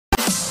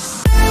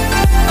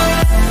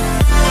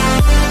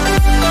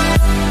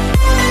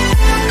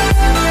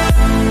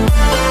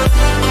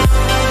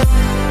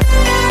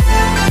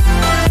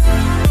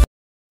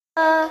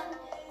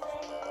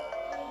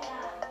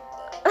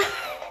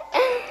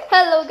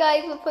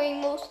guys, we're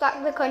playing Most Stack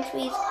of the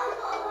Countries.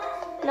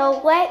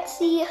 Now let's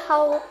see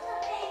how...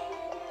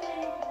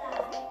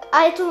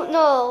 I don't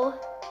know.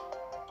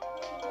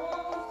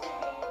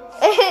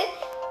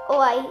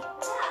 Alright,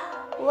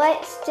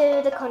 let's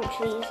do the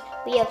countries.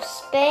 We have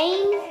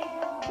Spain,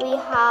 we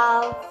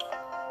have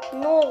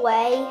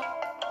Norway,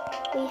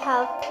 we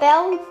have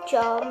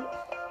Belgium,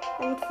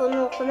 and for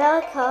North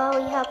America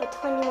we have a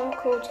tiny one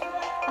called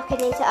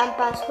Akhenaten and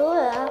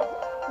Basura.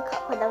 I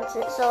can't pronounce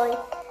it, sorry.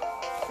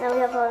 Now we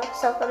have our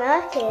South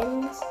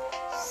Americans,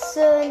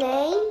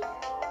 Suriname,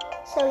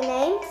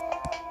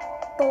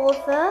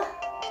 Bother,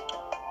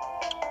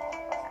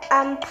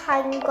 and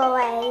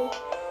Pangolay.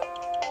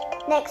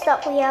 Next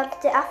up we have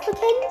the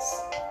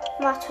Africans,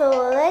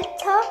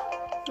 Matoreta,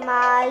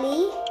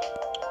 Mali,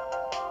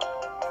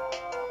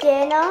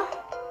 Ghana,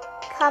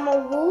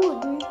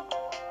 Cameroon,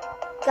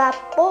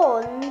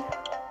 Gabon,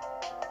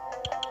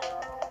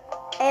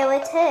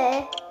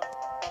 Eritrea,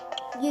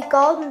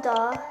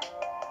 Uganda,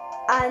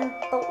 and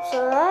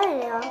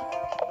Botswana.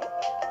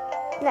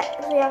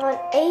 Next we have an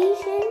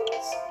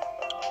Asians,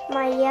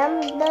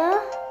 Myanmar,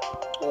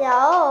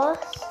 Laos,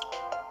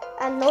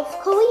 and North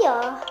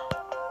Korea.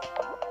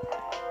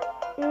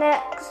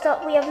 Next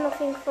up we have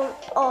nothing from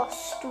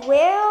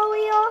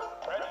Australia.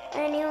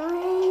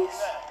 Anyways,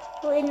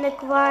 we're in the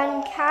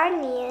Grand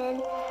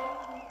Canyon.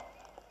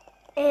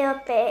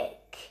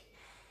 Arabic.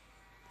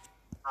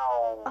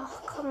 Oh,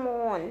 come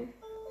on.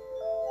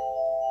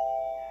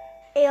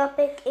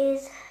 Arabic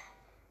is...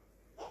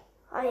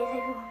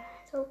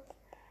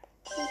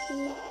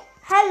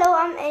 Hello,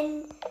 I'm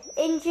in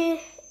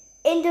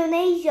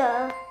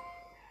Indonesia.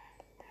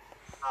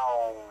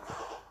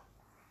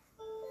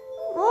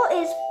 What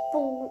is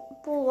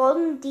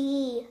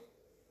Burundi?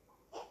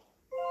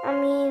 I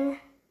mean,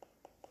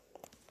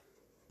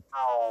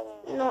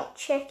 not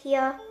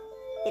Czechia,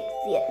 it's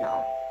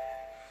Vietnam.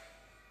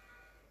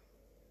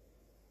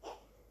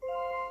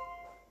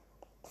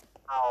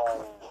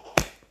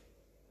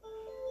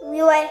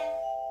 Really?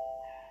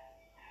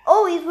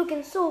 Oh, he's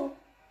looking so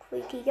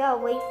freaky. Get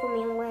away from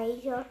me,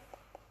 Malaysia.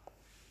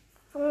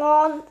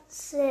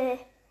 France.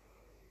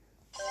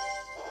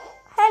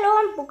 Hello,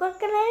 I'm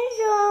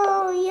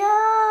Bukakanenjo.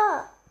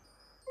 Yeah.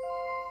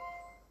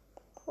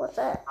 What's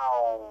that?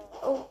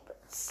 Oh,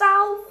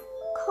 South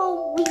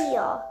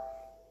Korea.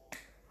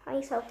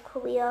 Hi, South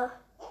Korea.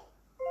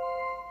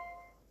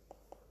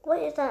 What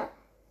is that?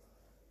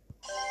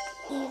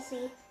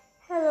 Easy.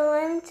 Hello,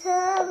 I'm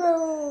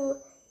Taro.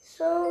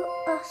 So,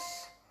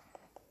 us.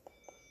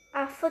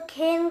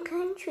 African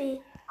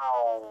country.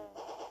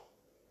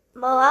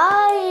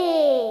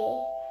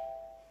 Malawi.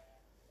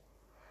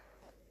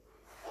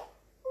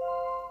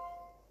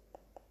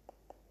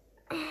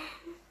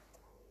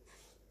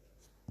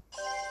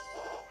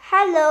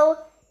 Hello,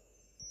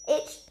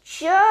 it's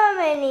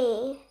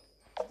Germany,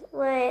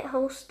 where it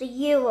hosts the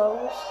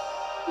Euros.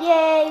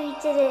 Yay, we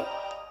did it.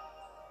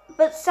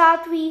 But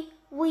sadly,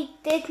 we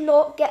did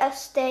not get a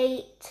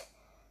state.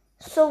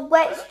 So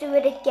let's do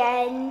it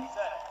again.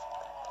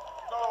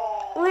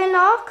 We're in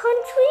our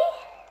country?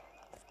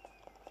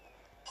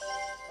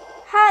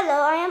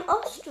 Hello, I am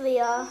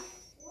Austria.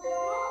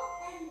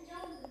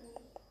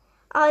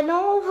 I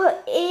know we're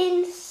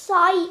in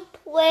Cyprus.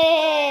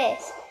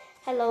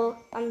 Hello,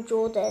 I'm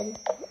Jordan.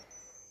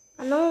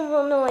 I know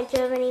we're not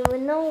Germany, we're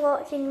not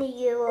watching the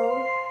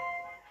Euro.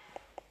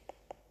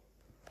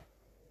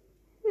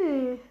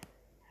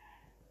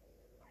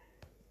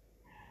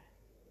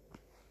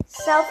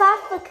 South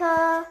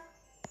Africa.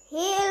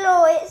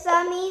 Hello, it's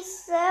me,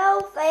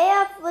 South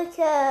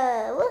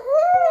Africa.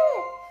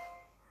 Woohoo!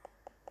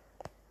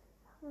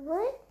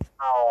 What?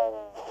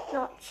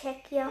 Not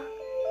Czechia.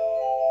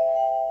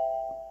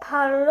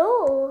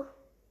 Hello.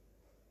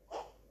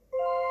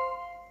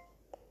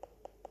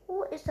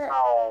 What is that?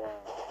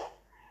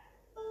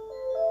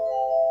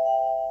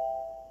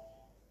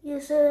 You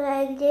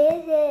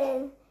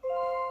surrendered.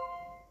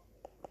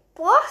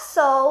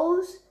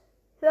 Brussels?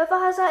 Whoever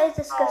has that is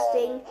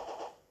disgusting.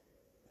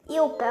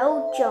 Ew,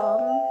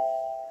 Belgium.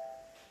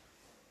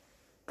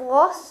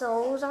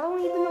 Brussels? I don't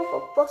even know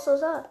what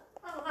Brussels are.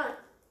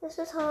 This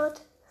is hard.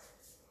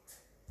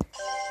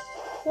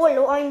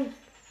 Hello, I'm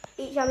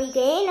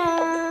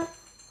Ghana.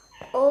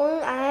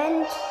 Oh,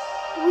 and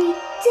we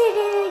did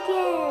it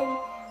again.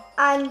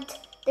 And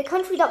the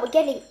country that we're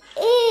getting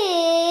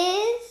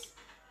is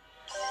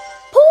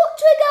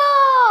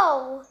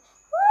Portugal.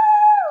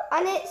 Woo!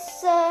 And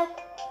it's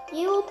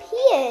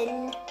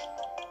European.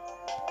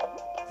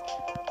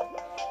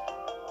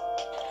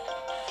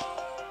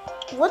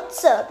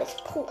 What's up? It's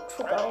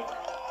Portugal.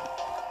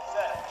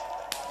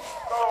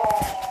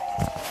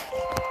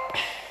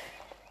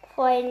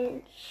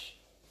 French.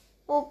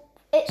 Well,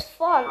 it's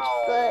France,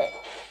 but...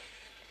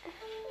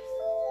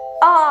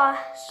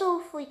 so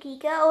freaky.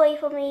 Get away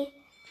from me.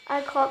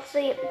 I can't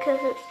say it because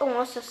it's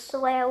almost a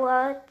swear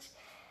word.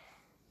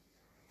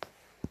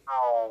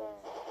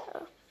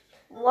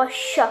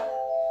 Russia.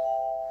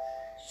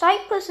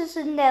 Cyprus is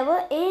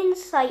never in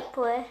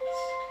Cyprus.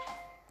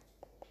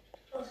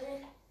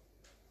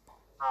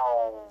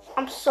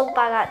 I'm so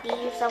bad at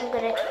these. I'm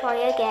gonna try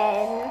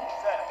again.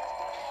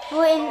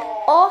 We're in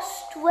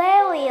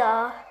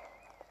Australia.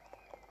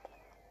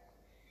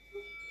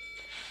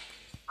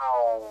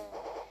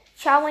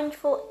 Challenge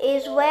for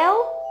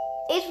Israel.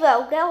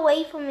 Israel, get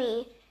away from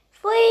me.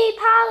 Free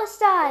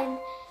Palestine!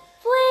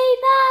 Free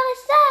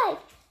Palestine!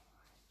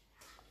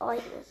 Oh,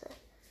 wait, there's a...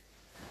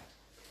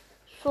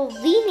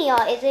 Slovenia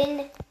is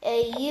in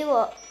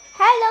Europe.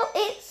 Hello,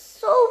 it's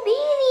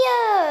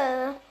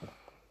Slovenia!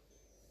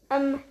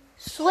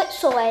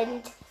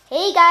 Switzerland.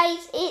 Hey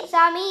guys, it's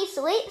me,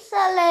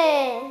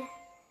 Switzerland.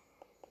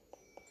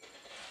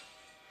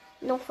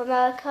 North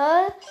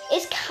America.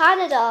 It's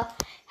Canada.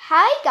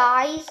 Hi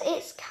guys,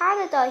 it's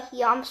Canada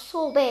here. I'm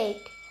so big.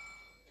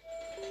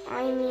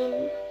 I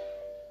mean,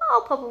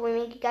 I'll probably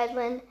make you guys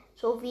win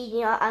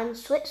Slovenia and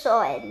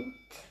Switzerland.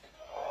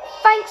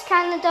 Thanks,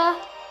 Canada.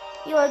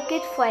 You're a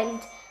good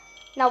friend.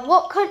 Now,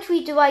 what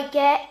country do I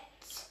get?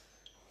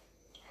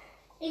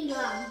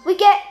 England. We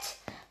get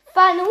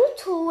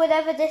Vanuatu,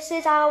 whatever this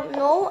is, I don't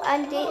know.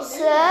 And it's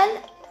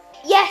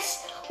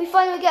yes, we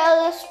finally get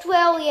an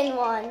Australian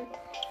one.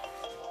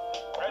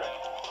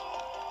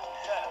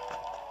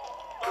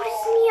 What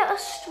is near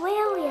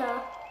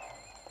Australia?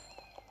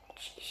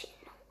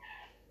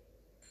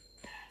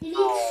 You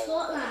need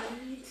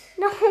Scotland.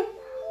 No,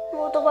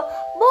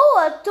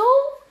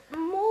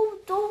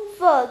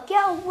 Moldova,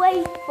 get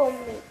away from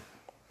me.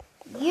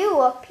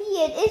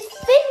 European is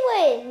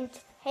Finland.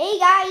 Hey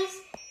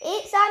guys,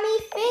 it's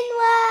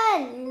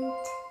Finland.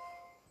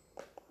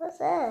 What's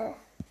that?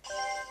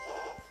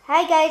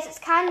 Hi guys, it's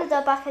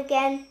Canada back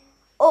again.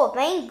 Oh,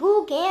 man,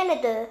 go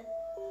Canada.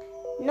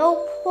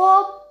 No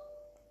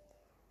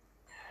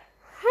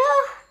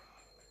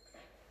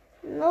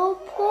no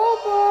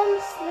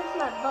problems with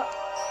my butt.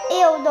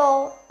 Ew,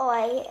 no.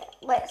 Alright,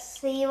 let's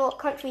see what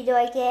country do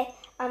I get.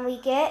 And we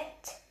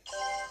get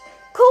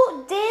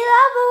Cote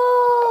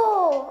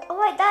d'Ivoire.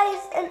 Alright, that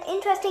is an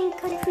interesting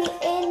country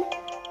in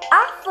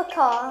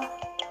Africa.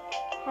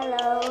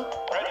 Hello.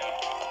 Ready,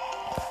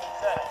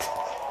 set,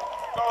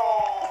 go.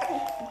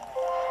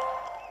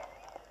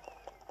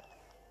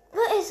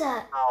 What is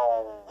that?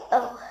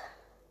 Oh.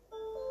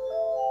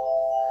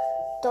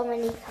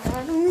 Dominica.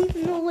 I don't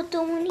even know what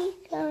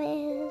Dominica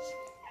is.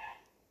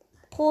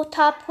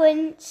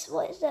 Port-au-Prince.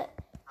 What is that?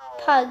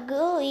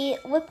 Hungary.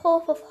 Rip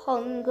off of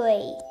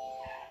Hungary.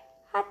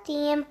 God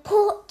damn.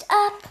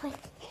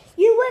 Port-au-Prince.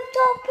 You whipped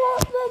off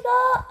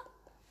Portugal.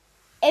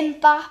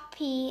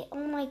 Mbappe.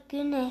 Oh my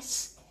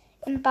goodness.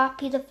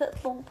 Mbappe, the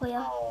football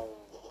player.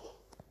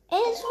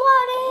 It's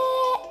what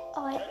it.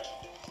 Alright.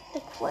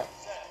 Look what.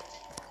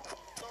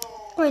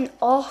 We're in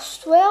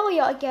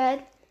Australia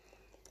again.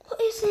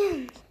 What is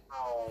it?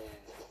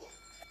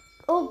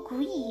 Oh,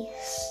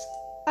 Greece.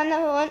 I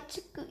never went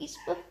to Greece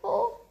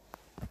before.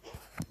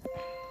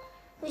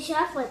 We should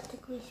have went to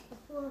Greece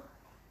before.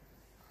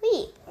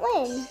 Wait,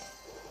 when?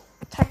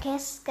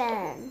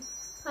 Turkestan.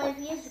 5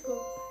 years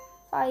ago.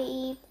 5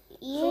 years.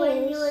 So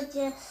when you were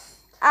just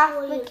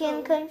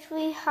African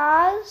country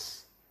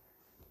has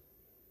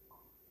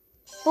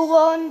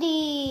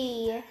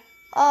Burundi.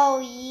 Oh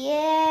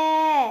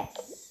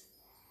yes.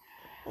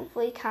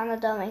 Hopefully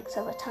Canada makes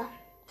a return.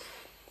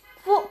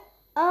 What?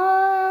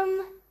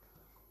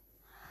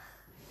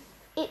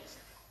 It's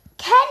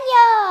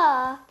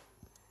Kenya.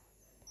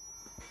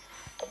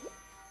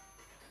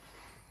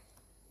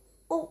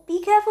 Oh,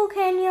 be careful,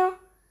 Kenya.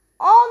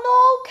 Oh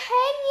no,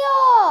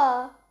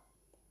 Kenya.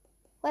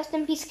 Rest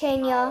in peace,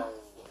 Kenya.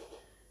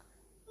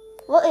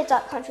 What is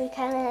that country,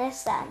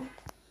 Kyrgyzstan?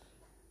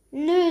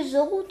 New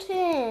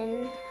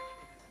Zoltan.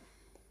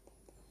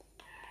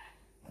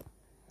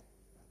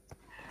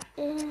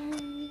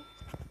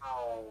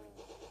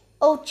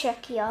 Oh,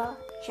 Czechia.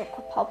 Czech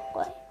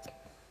Republic.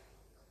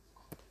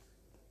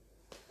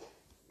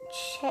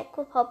 Czech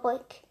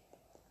Republic.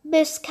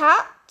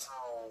 Muscat.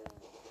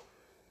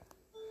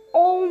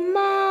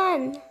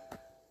 Oman.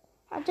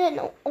 I didn't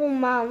know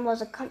Oman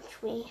was a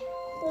country.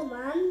 Oh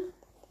man.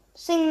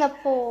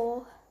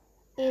 Singapore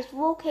is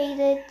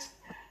located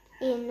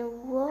in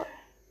what?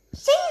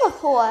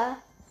 Singapore.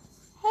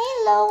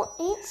 Hello,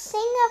 it's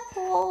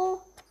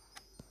Singapore.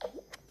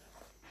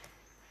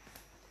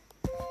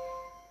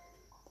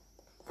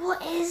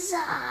 What is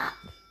that?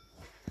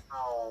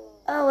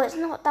 Oh, it's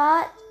not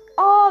that.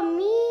 Oh,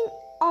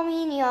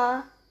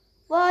 Armenia.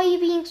 Why are you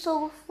being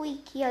so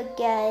freaky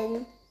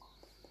again?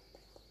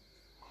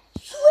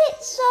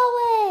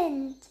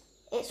 Switzerland.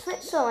 It's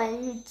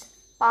Switzerland.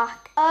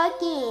 Back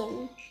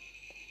again.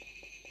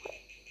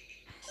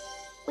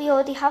 We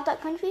already have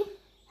that country.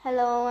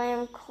 Hello, I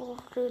am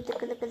called.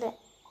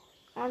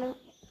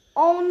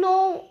 Oh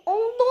no!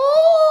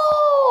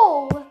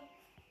 Oh no!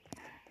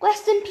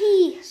 Rest in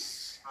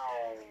peace.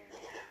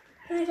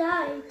 Who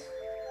died?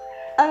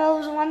 It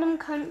was a random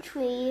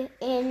country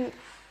in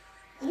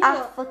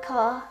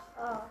Africa.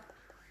 Oh.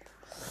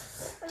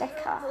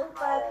 Dakar. So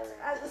bad.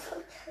 I was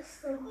so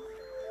pissed.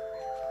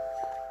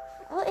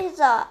 What is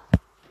that?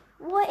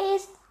 What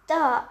is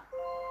that?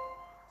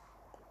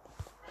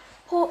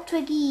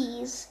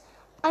 Portuguese.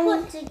 I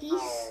mean,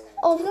 Portuguese.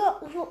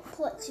 oh, Not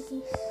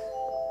Portuguese.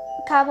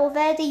 Cabo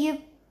Verde,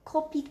 you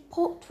copied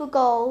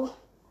Portugal.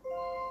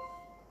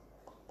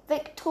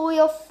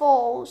 Victoria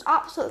Falls,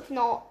 absolutely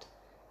not.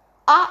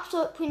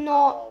 Absolutely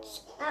not.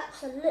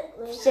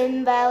 Absolutely.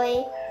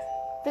 Zimbabwe.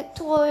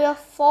 Victoria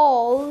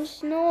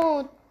Falls,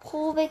 no.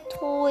 Poor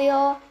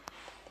Victoria.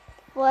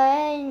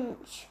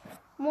 French.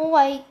 More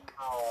like,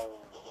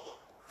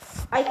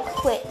 I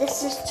quit,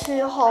 this is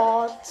too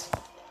hard.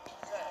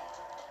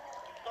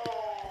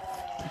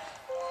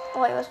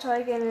 Oh, I was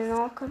trying again in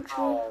our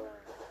country.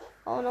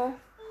 Oh no.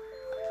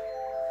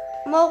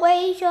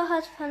 Malaysia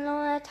has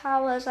Peninsula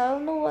Towers. I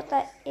don't know what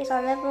that is.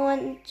 I never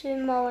went to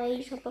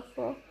Malaysia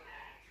before.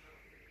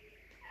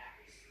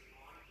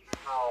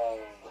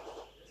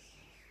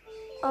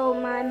 Oh,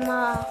 my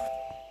mom.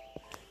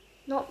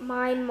 Not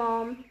my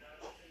mom.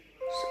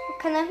 So,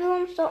 can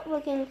everyone stop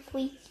looking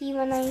freaky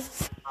when I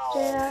do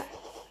that?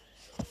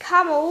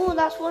 Camel,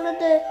 that's one of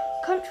the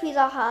countries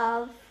I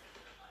have.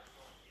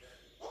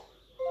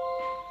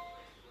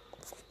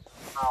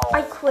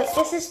 I quit.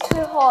 This is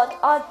too hard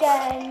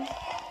again.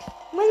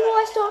 When will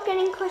I start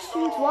getting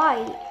questions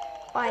right?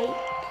 Like,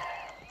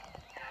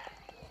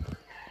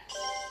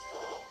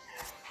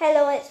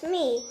 hello, it's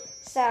me,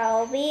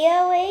 Saudi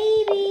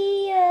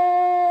Arabia.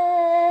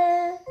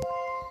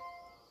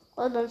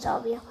 Well done,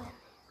 Saudi Arabia.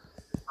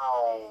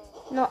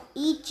 Not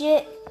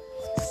Egypt,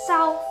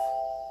 South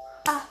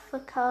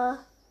Africa.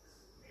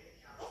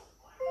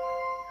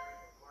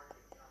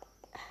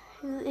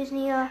 Who is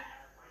near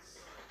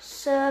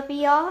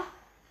Serbia?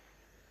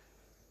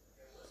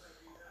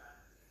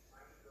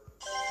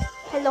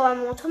 Hello, I'm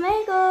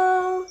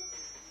Montenegro,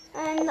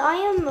 and I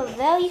am a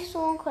very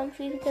small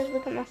country because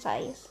look at my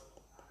size.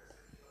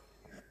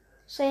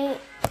 So,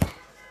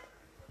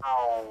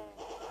 I'm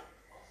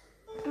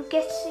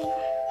guessing.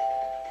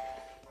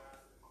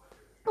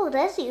 Oh,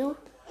 there's you.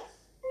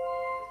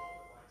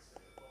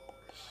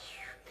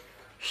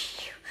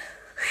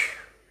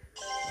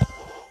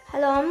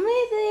 Hello, I'm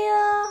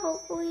Libya.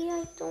 Hopefully,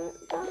 I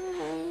don't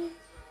die.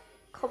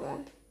 Come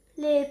on,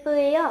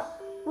 Libya,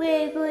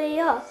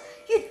 Libya.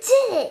 You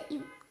did it!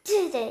 You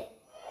did it!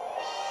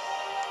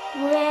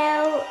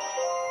 Well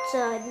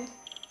done.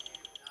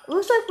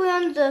 Looks like we're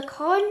on the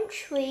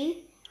country,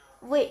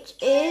 which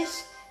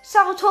is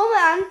Sao Tome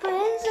and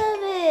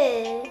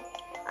Principe.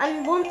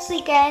 And once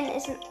again,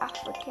 it's an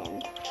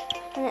African.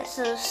 And it's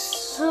a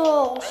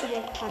so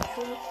big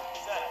country.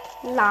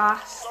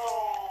 Last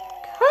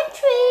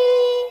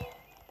country!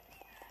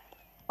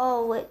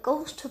 Oh, it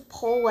goes to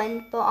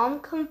Poland, but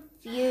I'm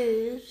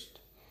confused.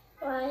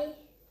 Why?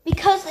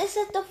 Because this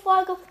is the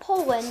flag of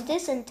Poland,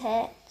 isn't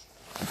it?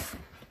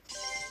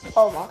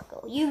 Oh my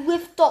god, you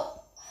whiffed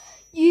up.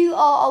 You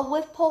are a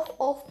whip-off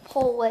of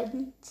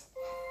Poland.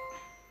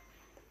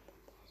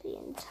 The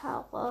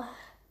tower.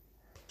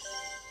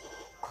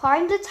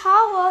 Climb the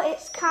tower,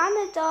 it's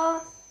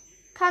Canada.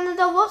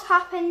 Canada, what's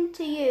happened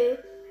to you?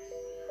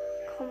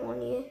 Come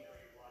on, you.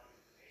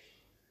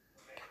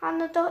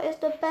 Canada is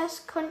the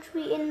best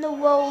country in the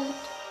world.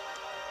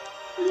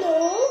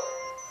 No.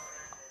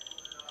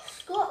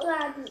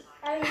 Scotland.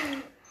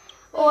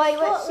 Alright,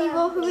 let's see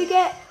what we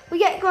get. We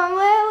get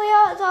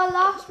Granaria as our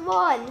last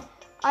one.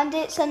 And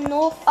it's a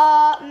North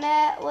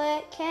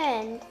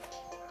American.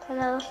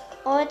 Hello.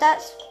 Alright,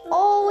 that's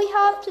all we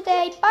have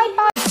today. Bye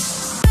bye.